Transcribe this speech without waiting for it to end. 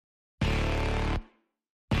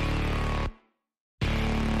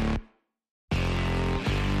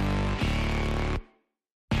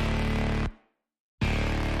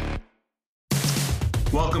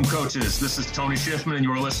Welcome, coaches. This is Tony Schiffman, and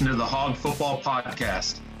you're listening to the Hog Football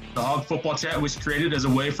Podcast. The Hog Football Chat was created as a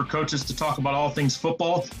way for coaches to talk about all things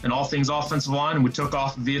football and all things offensive line, and we took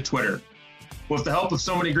off via Twitter. With the help of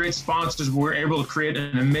so many great sponsors, we were able to create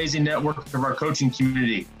an amazing network of our coaching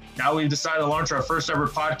community. Now we've decided to launch our first ever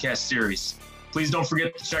podcast series. Please don't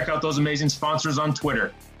forget to check out those amazing sponsors on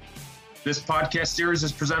Twitter. This podcast series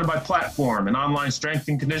is presented by Platform, an online strength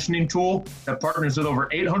and conditioning tool that partners with over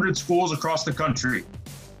 800 schools across the country.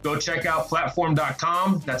 Go check out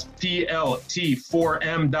platform.com, that's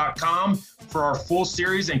PLT4M.com, for our full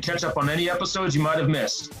series and catch up on any episodes you might have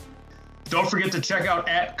missed. Don't forget to check out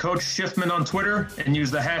 @Coach Schiffman on Twitter and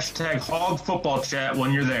use the hashtag HogFootballChat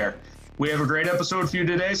when you're there. We have a great episode for you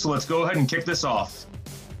today, so let's go ahead and kick this off.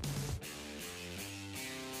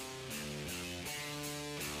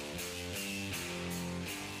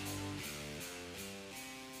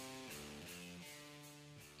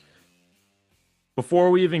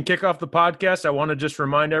 Before we even kick off the podcast, I want to just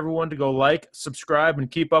remind everyone to go like, subscribe,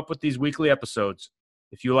 and keep up with these weekly episodes.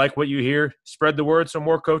 If you like what you hear, spread the word so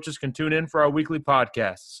more coaches can tune in for our weekly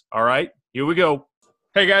podcasts. All right, here we go.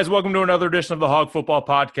 Hey, guys, welcome to another edition of the Hog Football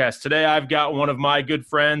Podcast. Today, I've got one of my good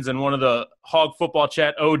friends and one of the Hog Football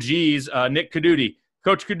Chat OGs, Nick Codutti.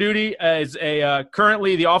 Coach Codutti is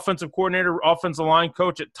currently the offensive coordinator, offensive line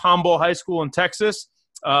coach at Tomball High School in Texas.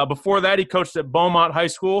 Before that, he coached at Beaumont High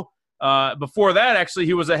School. Before that, actually,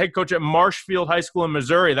 he was a head coach at Marshfield High School in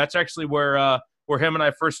Missouri. That's actually where him and I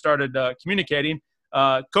first started communicating.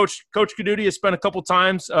 Coach Codutti has spent a couple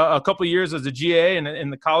years as a GA in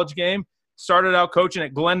the college game. Started out coaching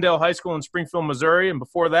at Glendale High School in Springfield, Missouri, and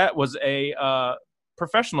before that was a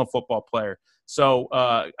professional football player. So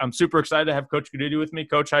I'm super excited to have Coach Codutti with me.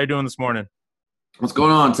 Coach, how you doing this morning? What's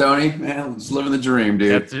going on, Tony? Man, just living the dream,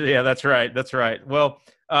 dude. That's right. That's right. Well,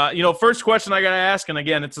 first question I got to ask, and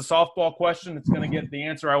again, it's a softball question. It's going to get the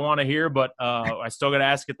answer I want to hear, but I still got to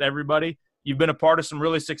ask it to everybody. You've been a part of some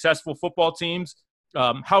really successful football teams.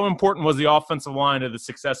 How important was the offensive line to the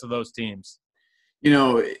success of those teams? You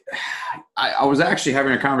know, I was actually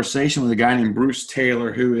having a conversation with a guy named Bruce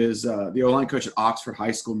Taylor, who is the O-line coach at Oxford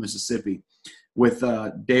High School, Mississippi, with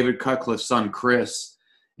David Cutcliffe's son, Chris.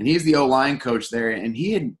 And he's the O-line coach there. And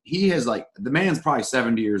he has the man's probably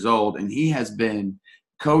 70 years old, and he has been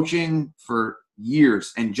coaching for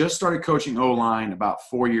years and just started coaching O-line about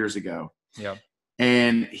 4 years ago. Yeah.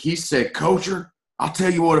 And he said, Coacher, I'll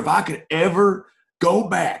tell you what, if I could ever go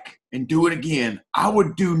back and do it again, I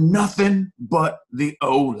would do nothing but the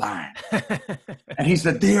O-line. And he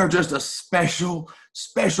said, they are just a special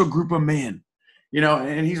group of men,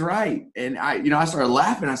 and he's right. And I started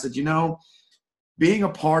laughing. I said, being a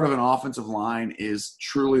part of an offensive line is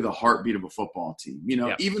truly the heartbeat of a football team.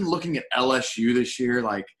 Even looking at LSU this year,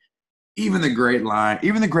 even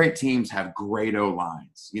the great teams have great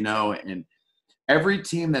O-lines, and every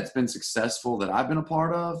team that's been successful that I've been a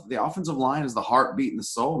part of, the offensive line is the heartbeat and the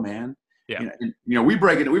soul, man. Yeah.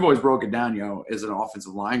 We've always broke it down, as an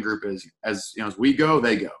offensive line group as we go,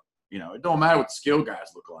 they go. It don't matter what the skill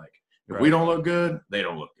guys look like. If we don't look good, they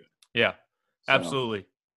don't look good. Yeah, absolutely.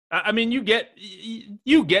 I mean, you get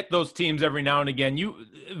those teams every now and again. You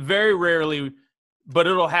very rarely, but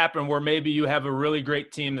it'll happen where maybe you have a really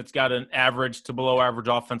great team that's got an average to below average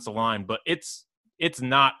offensive line, but it's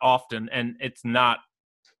not often, and it's not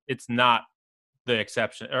the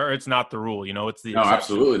exception, or it's not the rule. It's the exception.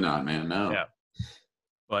 Absolutely not, man. No. Yeah.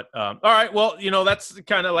 But all right, well, that's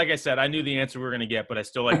kind of like I said. I knew the answer we were going to get, but I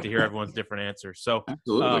still like to hear everyone's different answers. So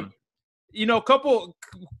absolutely.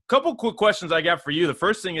 Couple quick questions I got for you. The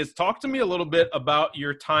first thing is, talk to me a little bit about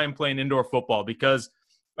your time playing indoor football, because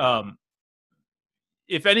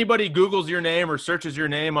if anybody Googles your name or searches your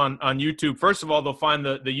name on YouTube, first of all, they'll find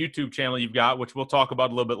the YouTube channel you've got, which we'll talk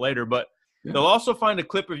about a little bit later, but they'll also find a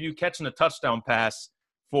clip of you catching a touchdown pass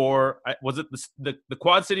for, was it the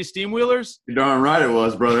Quad City Steamwheelers? You're darn right it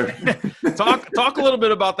was, brother. Talk a little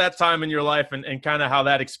bit about that time in your life and kind of how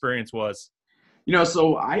that experience was.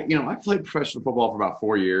 So I played professional football for about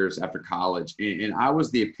 4 years after college, and I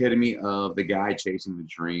was the epitome of the guy chasing the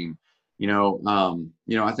dream. I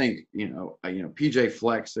think, PJ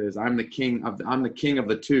Flex says, I'm the king of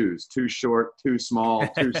the twos, too short, too small,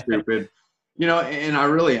 too stupid, and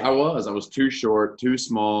I was too short, too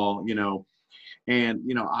small, and,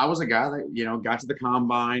 I was a guy that, got to the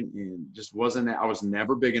combine and just I was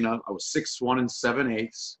never big enough. I was 6'1"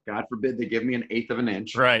 7/8. God forbid they give me an eighth of an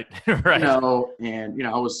inch. Right. Right. And,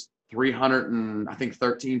 I was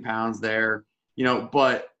 313 pounds there,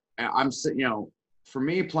 but I'm, for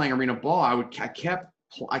me playing arena ball, I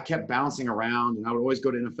kept bouncing around, and I would always go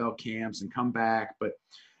to NFL camps and come back. But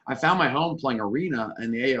I found my home playing arena in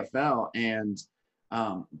the AFL, and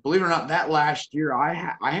believe it or not, that last year I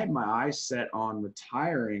had my eyes set on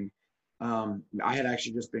retiring. I had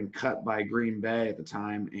actually just been cut by Green Bay at the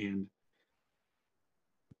time, and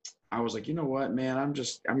I was like, you know what, man, I'm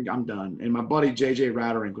done. And my buddy JJ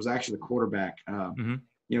Ratterink was actually the quarterback.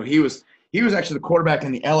 He was actually the quarterback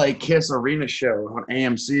in the LA Kiss Arena show on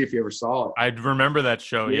AMC, if you ever saw it. I remember that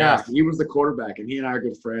show. Yeah, yes. He was the quarterback, and he and I are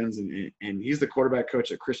good friends, and he's the quarterback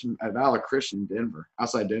coach at Valor Christian Denver,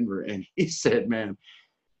 outside Denver. And he said, man,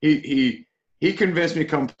 he convinced me to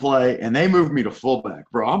come play, and they moved me to fullback.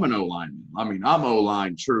 Bro, I'm an O-lineman. I mean, I'm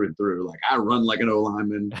O-line true and through. Like, I run like an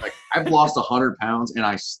O-lineman. Like, I've lost 100 pounds, and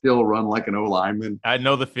I still run like an O-lineman. I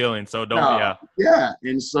know the feeling, so don't Yeah,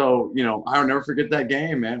 and so, I'll never forget that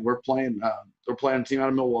game, man. We're playing a team out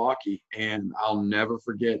of Milwaukee, and I'll never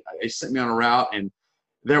forget. They sent me on a route, and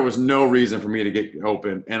there was no reason for me to get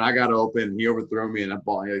open. And I got open, and he overthrew me, and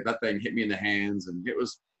that thing hit me in the hands, and it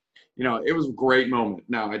was – it was a great moment.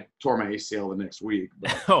 Now, I tore my ACL the next week.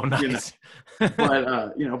 But, oh, nice. But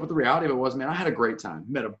the reality of it was, man, I had a great time.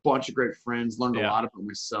 Met a bunch of great friends, learned a lot about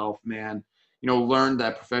myself, man. Learned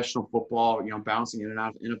that professional football, bouncing in and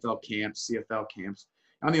out of NFL camps, CFL camps.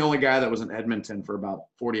 I'm the only guy that was in Edmonton for about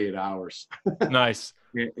 48 hours. Nice.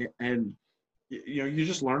 And you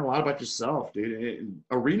just learn a lot about yourself, dude.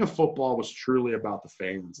 Arena football was truly about the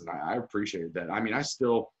fans, and I appreciated that. I mean, I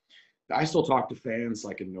still talk to fans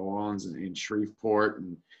like in New Orleans and in Shreveport,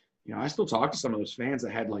 and I still talk to some of those fans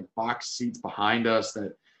that had like box seats behind us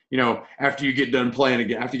that after you get done playing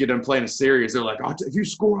a series, they're like, if you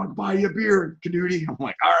score, I'll buy you a beer, Codutti. I'm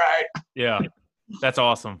like, all right. Yeah, that's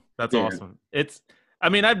awesome. That's awesome.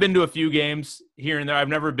 I've been to a few games here and there. I've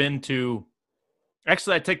never been to –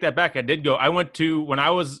 actually, I take that back. I did go. I went to – when I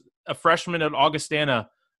was a freshman at Augustana,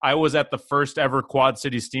 I was at the first ever Quad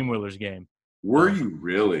City Steamwheelers game. Were you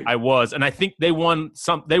really? I was, and I think they won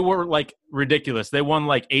some. They were like ridiculous. They won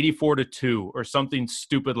like 84-2 or something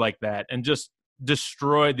stupid like that, and just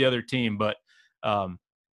destroyed the other team. But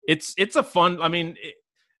it's a fun.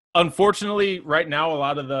 Unfortunately, right now a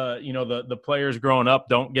lot of the players growing up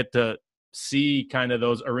don't get to see kind of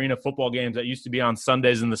those arena football games that used to be on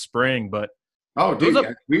Sundays in the spring. But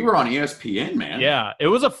we were on ESPN, man. Yeah, it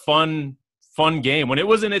was a fun game when it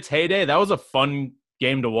was in its heyday. That was a fun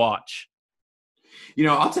game to watch.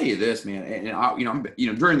 I'll tell you this, man, and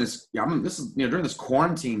during this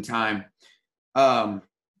quarantine time, I'll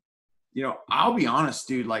be honest,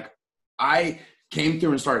 dude. Like, I came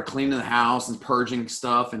through and started cleaning the house and purging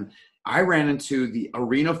stuff, and I ran into the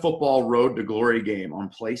Arena Football Road to Glory game on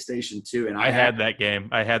PlayStation 2, and I had that game.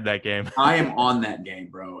 I am on that game,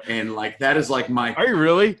 bro, and like that is like my. Are you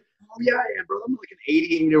really? Oh yeah, I am, bro. I'm like an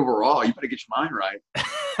 88 overall. You better get your mind right.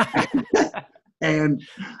 And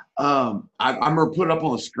I'm going to put it up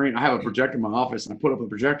on the screen. I have a projector in my office, and I put up a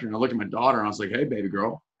projector, and I look at my daughter, and I was like, hey, baby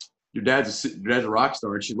girl, your dad's a rock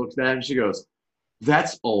star. And she looks at it, and she goes,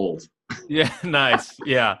 that's old. Yeah, nice.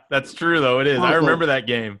 Yeah, that's true, though. It is. I remember that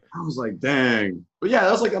game. I was like, dang. But, yeah,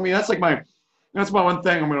 that's my one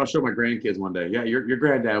thing I'm going to show my grandkids one day. Yeah, your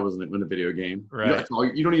granddad was in a video game. Right.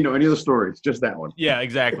 You don't need to know any of the stories, just that one. Yeah,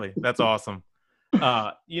 exactly. That's awesome.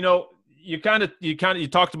 You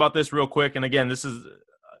talked about this real quick, and again, this is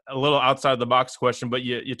a little outside the box question, but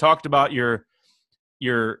you talked about your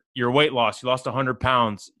weight loss. You lost 100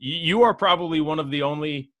 pounds. You are probably one of the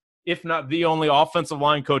only, if not the only, offensive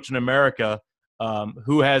line coach in America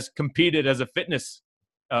who has competed as a fitness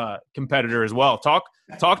competitor as well. Talk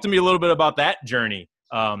to me a little bit about that journey.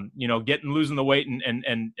 Losing the weight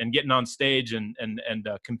and getting on stage and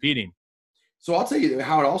competing. So I'll tell you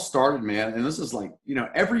how it all started, man. And this is like,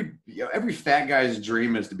 every fat guy's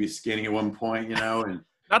dream is to be skinny at one point, and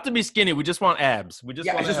not to be skinny. We just want abs. I just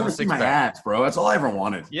want to see my abs, bro. That's all I ever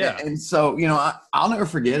wanted. Yeah. And so, I'll never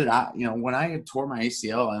forget it. When I had tore my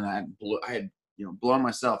ACL and I had blown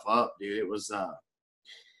myself up, dude, it was, I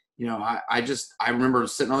remember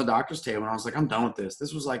sitting on the doctor's table and I was like, I'm done with this.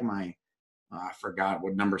 This was like my, I forgot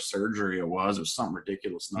what number surgery it was. It was some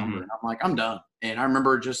ridiculous number. Mm-hmm. And I'm like, I'm done. And I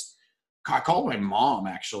remember I called my mom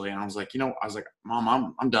actually, and I was like,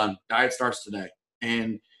 Mom, I'm done. Diet starts today.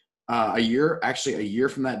 And a year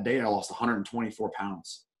from that date, I lost 124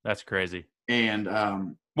 pounds. That's crazy. And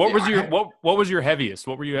what was your heavyiest?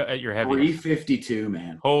 What were you at your heaviest? 352,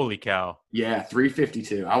 man. Holy cow. Yeah,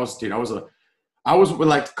 352. I was what we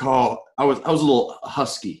like to call I was a little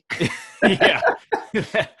husky. Yeah.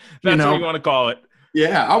 That's what you want to call it.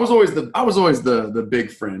 Yeah, I was always the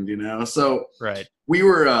big friend, So right. We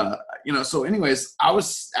were so anyways, I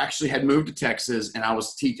had moved to Texas, and I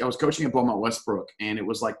was coaching at Beaumont Westbrook, and it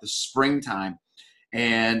was like the springtime,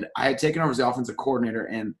 and I had taken over as the offensive coordinator,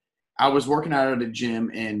 and I was working out at a gym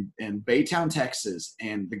in Baytown, Texas,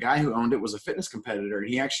 and the guy who owned it was a fitness competitor, and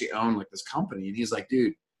he actually owned like this company. And he's like,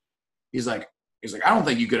 dude, he's like, I don't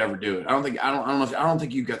think you could ever do it. I don't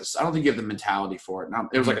think you got this. I don't think you have the mentality for it. And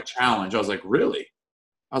it was like a challenge. I was like, really?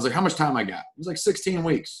 I was like, how much time I got? It was like 16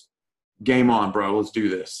 weeks. Game on, bro. Let's do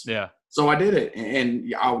this. Yeah. So I did it,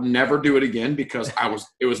 and I'll never do it again because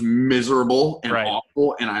it was miserable and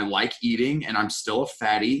awful, and I like eating, and I'm still a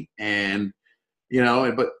fatty, and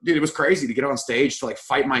but dude, it was crazy to get on stage to like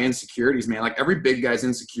fight my insecurities, man. Like every big guy's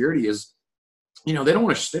insecurity is, they don't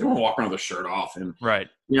want to walk around with their shirt off, and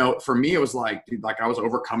for me it was like, dude, like I was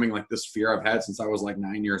overcoming like this fear I've had since I was like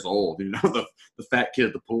 9 years old, the fat kid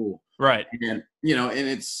at the pool, right? And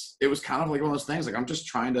and it was kind of like one of those things. Like I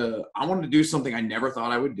wanted to do something I never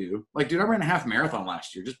thought I would do. Like, dude, I ran a half marathon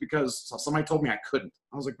last year just because somebody told me I couldn't.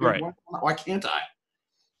 I was like, dude, why can't I?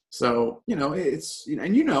 So it's and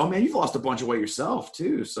man, you've lost a bunch of weight yourself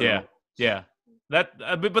too. So yeah. But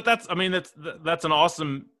that's an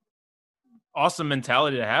awesome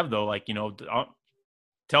mentality to have, though. Like,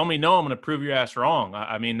 tell me no, I'm going to prove your ass wrong.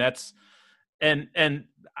 I mean, that's and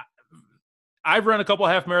I've run a couple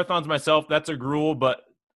of half marathons myself. That's a gruel, but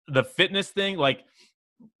the fitness thing, like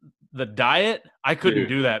the diet, I couldn't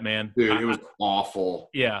do that, man. Dude, it was awful.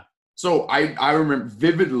 Yeah. So I remember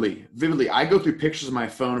vividly, I go through pictures of my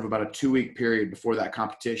phone of about a 2-week period before that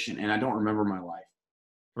competition, and I don't remember my life.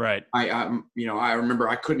 Right. I remember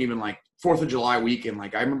I couldn't even, like, 4th of July weekend,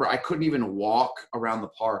 like I remember I couldn't even walk around the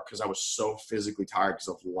park because I was so physically tired because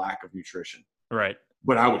of lack of nutrition. Right.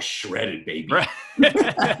 But I was shredded, baby. Right.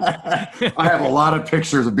 I have a lot of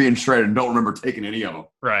pictures of being shredded and don't remember taking any of them.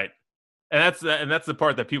 Right. And that's the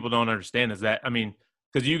part that people don't understand is that, I mean,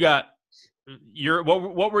 because you got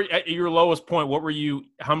what were at your lowest point? What were you?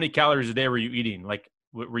 How many calories a day were you eating? Like,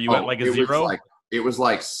 were you at like a zero? It was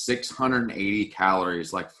like 680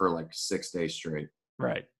 calories, like for like 6 days straight.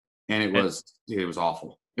 Right. And it was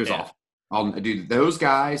awful. It was awful. Dude, those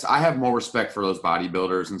guys, I have more respect for those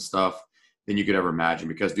bodybuilders and stuff than you could ever imagine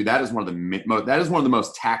because, dude, that is one of the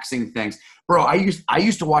most taxing things, bro. I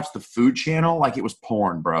used to watch the Food Channel like it was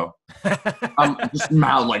porn, bro. I'm just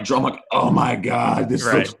mouth like, I'm like, oh my god, this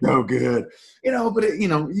looks so good, But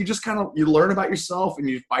you just kind of learn about yourself and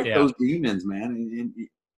you fight those demons, man. And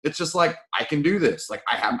it's just like, I can do this. Like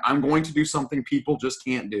I'm going to do something people just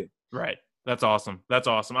can't do. Right. That's awesome.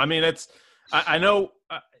 I mean, I know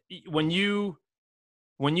when you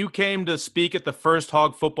came to speak at the first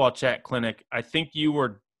Hog Football Chat Clinic, I think you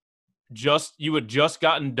had just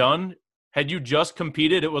gotten done. Had you just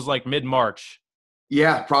competed? It was like mid-March.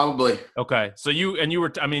 Yeah, probably. Okay. So you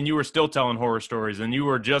were still telling horror stories, and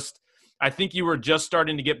I think you were just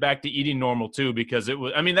starting to get back to eating normal too, because it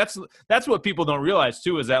was, I mean, that's what people don't realize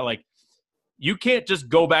too, is that like, you can't just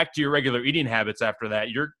go back to your regular eating habits after that.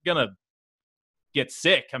 You're going to get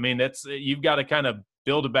sick. I mean, you've got to kind of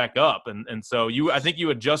build it back up. And so I think you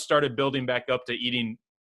had just started building back up to eating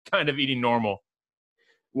normal.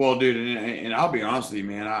 Well, dude, and I'll be honest with you,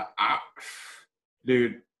 man,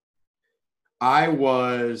 I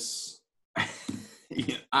was,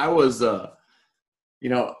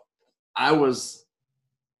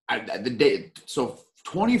 the day, so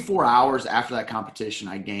 24 hours after that competition,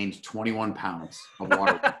 I gained 21 pounds of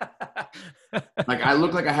water. Like, I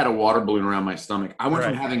looked like I had a water balloon around my stomach. I went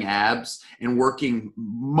from having abs and working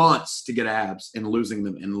months to get abs and losing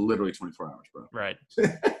them in literally 24 hours, bro. Right.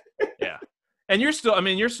 Yeah. And you're still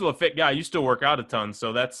a fit guy. You still work out a ton.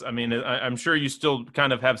 So I'm sure you still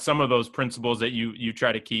kind of have some of those principles that you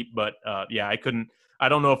try to keep. But I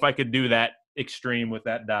don't know if I could do that extreme with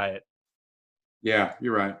that diet. Yeah,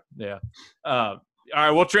 you're right. Yeah. All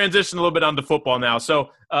right, we'll transition a little bit onto football now.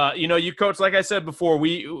 So, you coach, like I said before,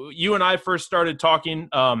 you and I first started talking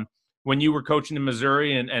when you were coaching in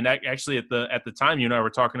Missouri, and actually at the time you and I were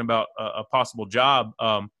talking about a possible job.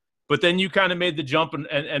 But then you kind of made the jump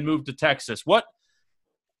and moved to Texas.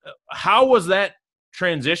 How was that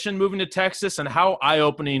transition moving to Texas, and how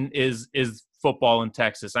eye-opening is football in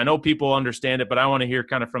Texas? I know people understand it, but I want to hear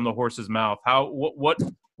kind of from the horse's mouth.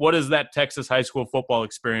 What is that Texas high school football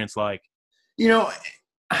experience like?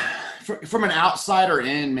 From an outsider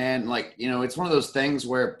in, man, like, it's one of those things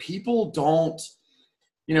where people don't,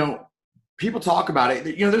 people talk about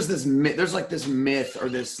it. There's this myth or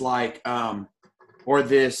this like, or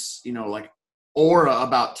this, like aura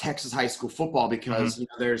about Texas high school football because,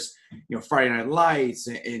 there's, Friday Night Lights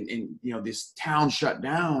and this town shut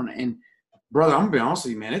down. And brother, I'm gonna be honest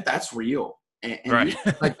with you, man, that's real. And right.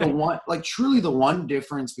 Truly the one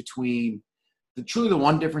difference between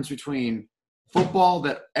football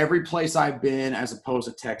that every place I've been as opposed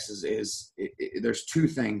to Texas is there's two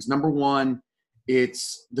things. Number one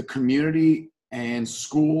it's the community and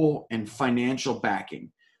school and financial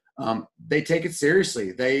backing. They take it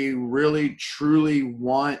seriously. They really, truly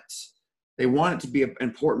want it to be an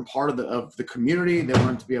important part of the community. They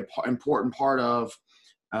want it to be an important part of,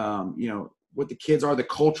 what the kids are, the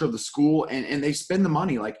culture of the school, and they spend the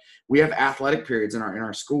money. Like, we have athletic periods in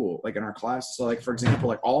our school, like in our classes. So, like, for example,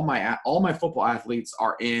 like all my football athletes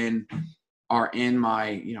are in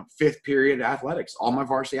my, fifth period athletics, all my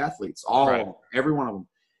varsity athletes, every one of them,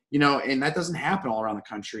 and that doesn't happen all around the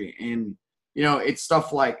country. And, it's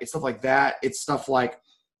stuff like that. It's stuff like,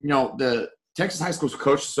 the Texas High School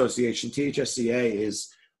Coach Association, THSCA, is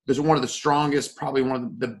one of the strongest, probably one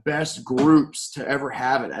of the best groups to ever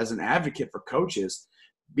have it as an advocate for coaches,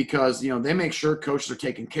 because, they make sure coaches are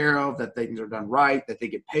taken care of, that things are done right, that they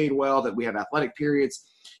get paid well, that we have athletic periods,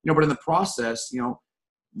 but in the process, they don't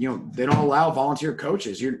allow volunteer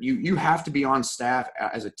coaches. You have to be on staff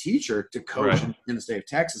as a teacher to coach in the state of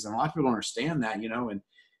Texas. And a lot of people don't understand that,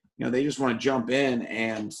 and, they just want to jump in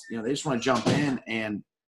and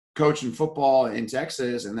coach in football in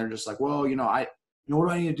Texas. And they're just like, well, what do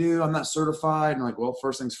I need to do? I'm not certified. And like, well,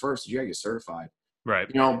 first things first, you gotta get certified. Right.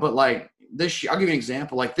 But like this year, I'll give you an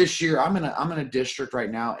example. Like this year, I'm in a district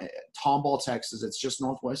right now, Tomball, Texas. It's just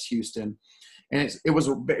northwest Houston. And it was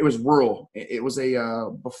rural. It was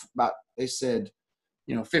they said,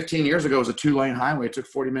 15 years ago, it was a 2-lane highway. It took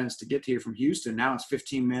 40 minutes to get to here from Houston. Now it's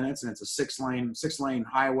 15 minutes, and it's a 6-lane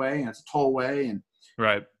highway, and it's a tollway. And,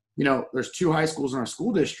 there's 2 high schools in our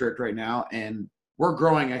school district right now, and we're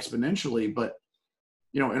growing exponentially. But,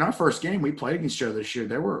 in our first game, we played against each other this year.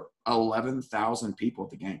 There were 11,000 people at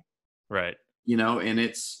the game. Right. And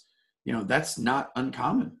it's, that's not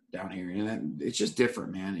uncommon down here. And it's just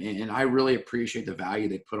different, man. And I really appreciate the value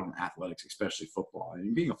they put on athletics, especially football.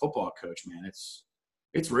 And being a football coach, man,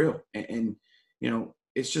 it's real. And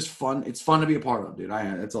it's just fun. It's fun to be a part of, dude.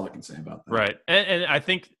 That's all I can say about that. Right. And I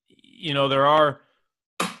think,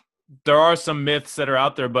 there are some myths that are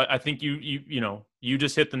out there, but I think you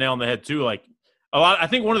just hit the nail on the head too. Like, I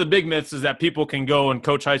think one of the big myths is that people can go and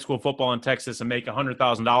coach high school football in Texas and make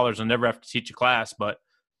 $100,000 and never have to teach a class, but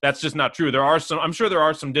that's just not true. I'm sure there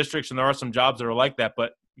are some districts and there are some jobs that are like that,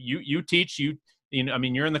 but you teach, you're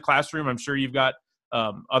in the classroom. I'm sure you've got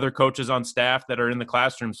other coaches on staff that are in the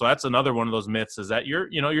classroom. So that's another one of those myths, is that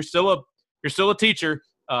you're still a teacher,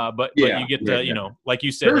 but you get to, like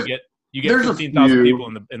you said, you get 15,000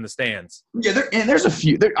 people in the stands. Yeah, there's a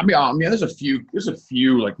few. There's a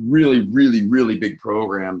few like really, really, really big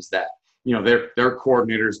programs that their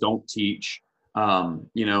coordinators don't teach.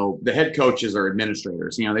 The head coaches are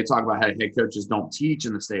administrators. They talk about how head coaches don't teach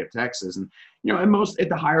in the state of Texas, and and most at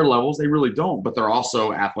the higher levels they really don't. But they're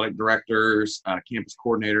also athletic directors, campus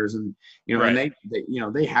coordinators, and and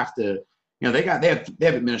they have to. They have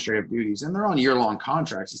administrative duties, and they're on year-long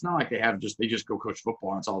contracts. It's not like they just go coach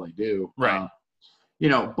football and that's all they do. Right.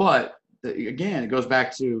 But again, it goes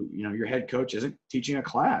back to, your head coach isn't teaching a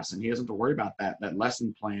class, and he doesn't have to worry about that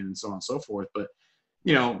lesson plan and so on and so forth. But,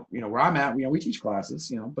 where I'm at, we teach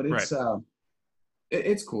classes, but it's,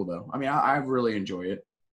 it's cool though. I really enjoy it.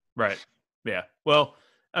 Right. Yeah. Well,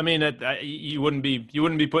 you wouldn't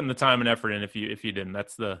be putting the time and effort in if you didn't.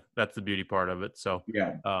 That's the beauty part of it. So,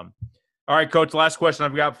 yeah. All right, Coach, last question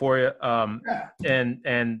I've got for you.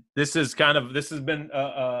 And this has been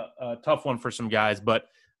a tough one for some guys, but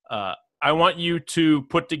I want you to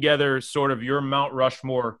put together sort of your Mount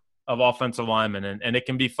Rushmore of offensive linemen. And it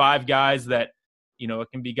can be 5 guys that, it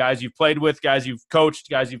can be guys you've played with, guys you've coached,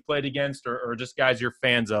 guys you've played against, or just guys you're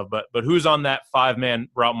fans of. But who's on that 5-man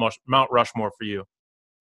Mount Rushmore for you?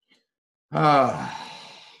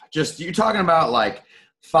 Just you talking about like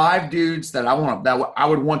 5 dudes that I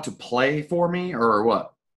would want to play for me, or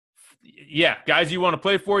what? Yeah, guys you want to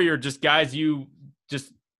play for you, or just guys you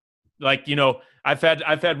just like, I've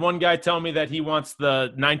had one guy tell me that he wants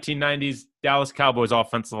the 1990s Dallas Cowboys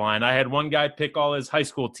offensive line. I had one guy pick all his high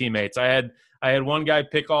school teammates. I had one guy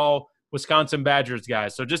pick all Wisconsin Badgers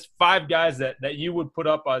guys. So just 5 guys that you would put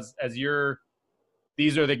up as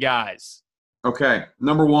these are the guys. Okay.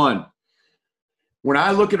 Number 1, when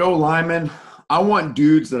I look at O-linemen, I want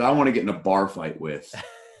dudes that I want to get in a bar fight with,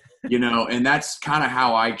 and that's kind of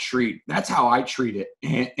how I treat it.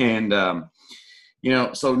 And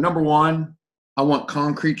so number 1, I want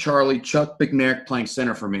Concrete Charlie, Chuck McNair playing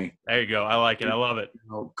center for me. There you go. I like it. I love it.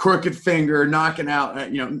 Crooked finger, knocking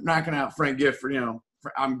out Frank Gifford,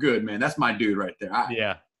 I'm good, man. That's my dude right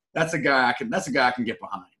there. That's a guy I can get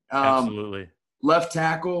behind. Absolutely. Left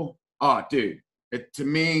tackle. Oh, dude, to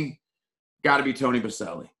me, got to be Tony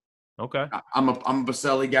Baselli. Okay. I'm a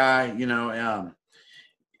Baselli guy,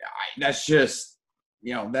 that's just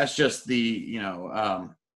that's just he's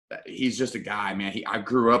just a guy, man. I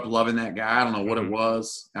grew up loving that guy. I don't know what it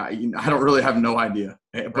was. I don't really have no idea.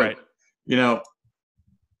 But, right.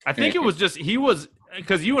 I think it was just he was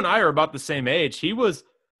because you and I are about the same age. He was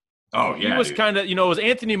kind of, it was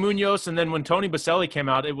Anthony Munoz, and then when Tony Baselli came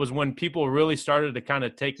out, it was when people really started to kind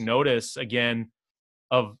of take notice again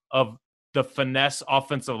of the finesse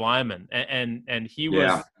offensive lineman, and he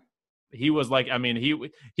was like, I mean, he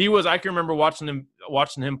was. I can remember watching him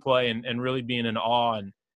play and really being in awe,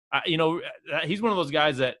 and he's one of those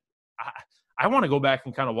guys that I want to go back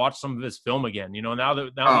and kind of watch some of his film again. Now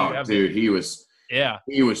that you have he was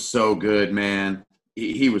so good, man.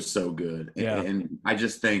 He was so good, and I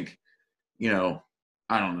just think. I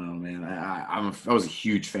don't know, man. I was a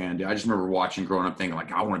huge fan, dude. I just remember watching growing up thinking,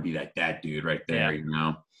 like, I want to be that dude right there,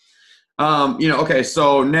 Okay,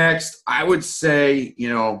 so next, I would say,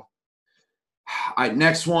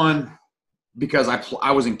 next one, because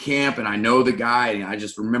I was in camp and I know the guy and I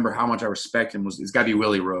just remember how much I respect him, it's got to be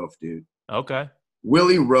Willie Roaf, dude. Okay.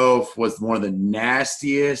 Willie Roaf was one of the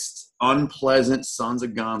nastiest, unpleasant sons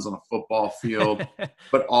of guns on a football field,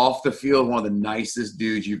 but off the field, one of the nicest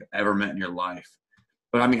dudes you've ever met in your life.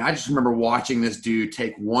 But, I mean, I just remember watching this dude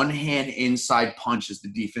take one-hand inside punches to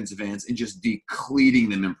defensive ends and just decleating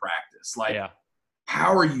them in practice. Like,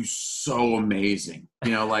 how are you so amazing?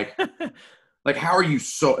 Like how are you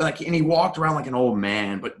so – like, and he walked around like an old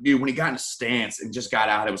man. But, dude, when he got in a stance and just got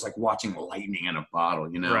out, it was like watching lightning in a bottle,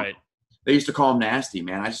 Right. They used to call him nasty,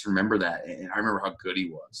 man. I just remember that, and I remember how good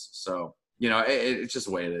he was. So, it's just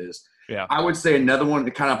the way it is. Yeah. I would say another one,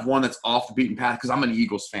 the kind of one that's off the beaten path, because I'm an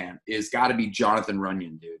Eagles fan, is got to be Jonathan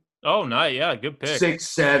Runyon, dude. Oh, nice. Yeah, good pick.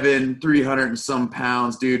 6'7", 300 and some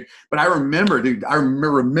pounds, dude. But I remember, dude,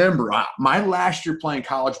 my last year playing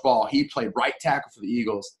college ball, he played right tackle for the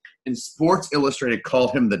Eagles, and Sports Illustrated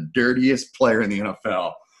called him the dirtiest player in the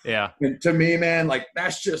NFL. Yeah. And to me, man, like,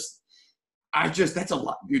 that's a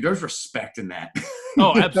lot, dude. There's respect in that.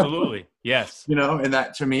 Oh, absolutely. Yes. And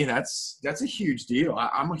that, to me, that's a huge deal.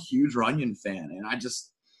 I'm a huge Runyon fan, and I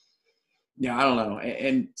don't know.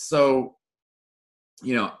 And so,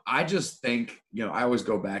 I just think, I always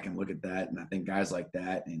go back and look at that, and I think guys like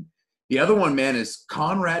that. And the other one, man, is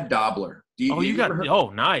Conrad Dobler.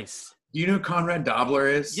 Nice. Do you know who Conrad Dobler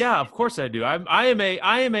is? Yeah, of course I do. I am a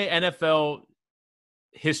NFL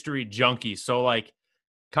history junkie. So, like,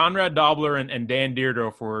 Conrad Dobler and Dan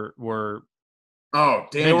Deerdorf were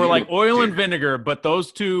they were like oil and vinegar, but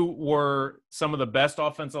those two were some of the best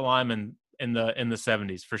offensive linemen in the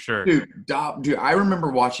 70s for sure. Dude, I remember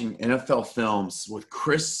watching NFL films with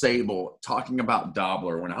Chris Sable talking about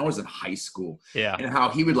Dobler when I was in high school. Yeah. And how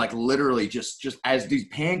he would like literally just as these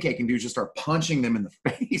pancaking dudes just start punching them in the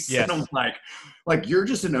face. Yes. And I'm like you're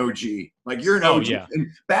just an OG. Like you're an OG. Yeah. And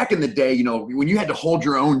back in the day, when you had to hold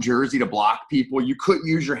your own jersey to block people, you couldn't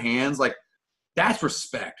use your hands. Like, that's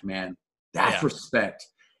respect, man. That's respect.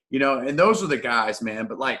 And those are the guys, man.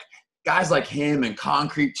 But like guys like him and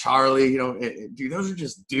Concrete Charlie, dude, those are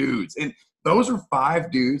just dudes. And those are 5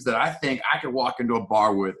 dudes that I think I could walk into a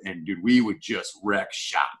bar with and, dude, we would just wreck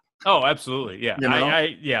shop. Oh, absolutely.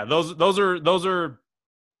 Yeah. Those are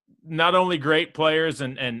not only great players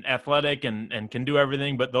and athletic and can do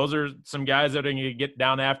everything, but those are some guys that are going to get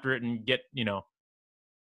down after it and get,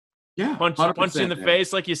 punch you in the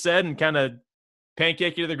face, like you said, and kind of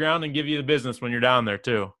pancake you to the ground and give you the business when you're down there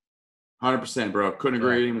too. 100%, bro. Couldn't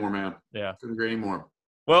agree anymore, man. Yeah. Couldn't agree anymore.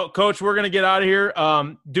 Well, Coach, we're going to get out of here.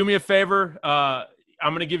 Do me a favor. I'm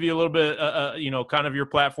going to give you a little bit, kind of your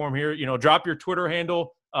platform here. Drop your Twitter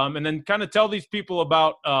handle, and then kind of tell these people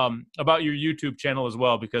about your YouTube channel as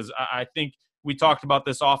well, because I think we talked about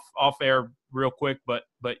this off air real quick, but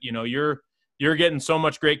you're getting so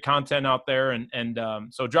much great content out there, and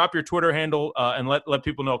so drop your Twitter handle and let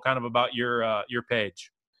people know kind of about your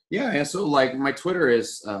page. Yeah, so like my Twitter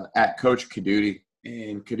is at Coach Codutti,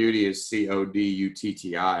 and Codutti is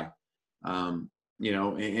Codutti. And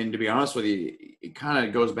to be honest with you, it kind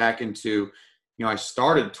of goes back into, I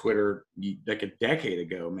started Twitter like a decade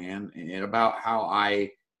ago, man, and about how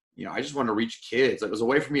I just want to reach kids. It was a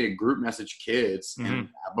way for me to group message kids, and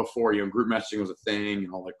before group messaging was a thing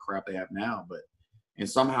and all that crap they have now, and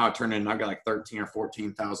somehow it turned into I got like 13 or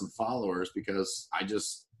 14,000 followers because I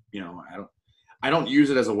just I don't use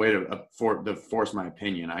it as a way to force my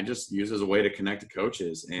opinion. I just use it as a way to connect to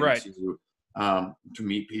coaches and to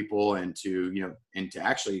meet people and to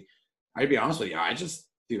actually, I'd be honest with you, I just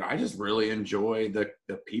really enjoy the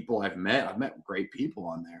people I've met. I've met great people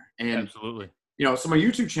on there. And absolutely. So my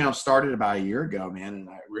YouTube channel started about a year ago, man, and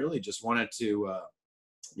I really just wanted to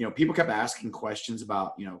people kept asking questions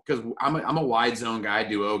about, because I'm a wide zone guy,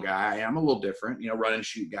 duo guy. I'm a little different, run and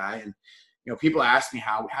shoot guy. And, people ask me,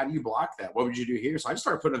 how do you block that? What would you do here? So I just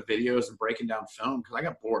started putting up videos and breaking down film because I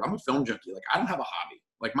got bored. I'm a film junkie. Like, I don't have a hobby.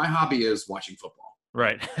 Like, my hobby is watching football.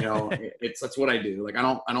 Right. That's what I do. Like, I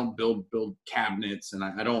don't build cabinets, and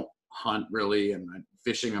I don't hunt really, and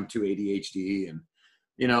fishing, I'm too ADHD, and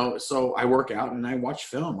so I work out and I watch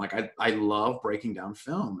film. Like, I love breaking down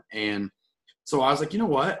film. And so I was like, you know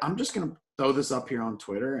what? I'm just gonna throw this up here on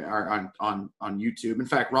Twitter or on YouTube. In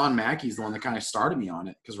fact, Ron Mackey's the one that kind of started me on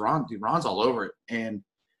it, because Ron's all over it. And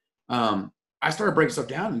I started breaking stuff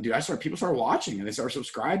down, and people started watching, and they started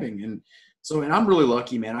subscribing. And I'm really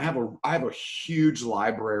lucky, man. I have a huge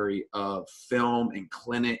library of film and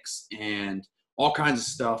clinics and all kinds of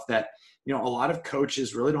stuff that, a lot of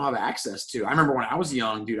coaches really don't have access to. I remember when I was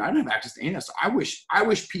young, dude, I didn't have access to any of that. So I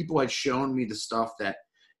wish people had shown me the stuff that,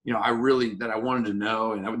 that I wanted to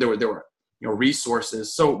know. And there were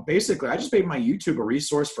resources. So basically I just made my YouTube a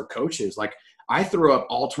resource for coaches. Like, I threw up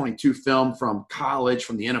all 22 film from college,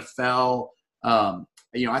 from the NFL. I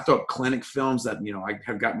throw up clinic films that, I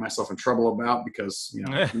have gotten myself in trouble about because,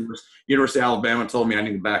 University of Alabama told me I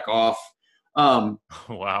need to back off.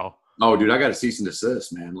 Wow. Oh, dude, I got a cease and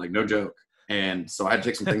desist, man. Like, no joke. And so I had to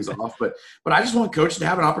take some things off. But I just want coaches to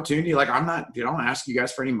have an opportunity. Like, I don't ask you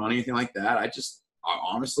guys for any money, anything like that.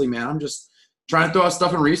 Honestly, man, I'm just trying to throw out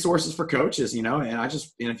stuff and resources for coaches, and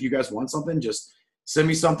if you guys want something, just send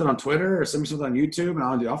me something on Twitter or send me something on YouTube,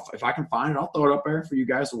 and if I can find it, I'll throw it up there for you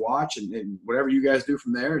guys to watch, and whatever you guys do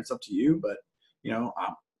from there, it's up to you. But,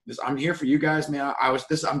 I'm here for you guys, man.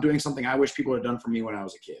 I'm doing something I wish people had done for me when I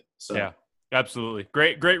was a kid. So yeah. Absolutely.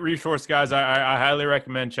 Great resource, guys. I highly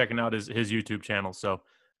recommend checking out his YouTube channel. So,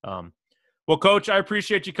 well, Coach, I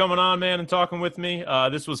appreciate you coming on, man, and talking with me.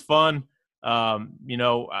 This was fun.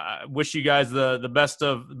 I wish you guys the best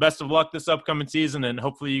of luck this upcoming season, and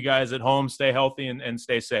hopefully you guys at home stay healthy and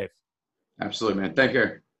stay safe. Absolutely, man. Take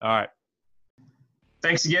care. All right.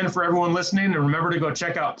 Thanks again for everyone listening, and remember to go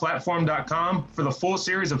check out platform.com for the full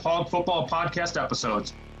series of Hog Football podcast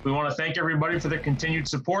episodes. We want to thank everybody for their continued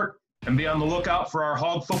support. And be on the lookout for our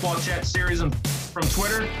Hog Football Chat series from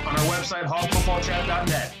Twitter on our website,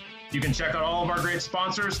 hogfootballchat.net. You can check out all of our great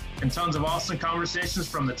sponsors and tons of awesome conversations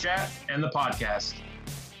from the chat and the podcast.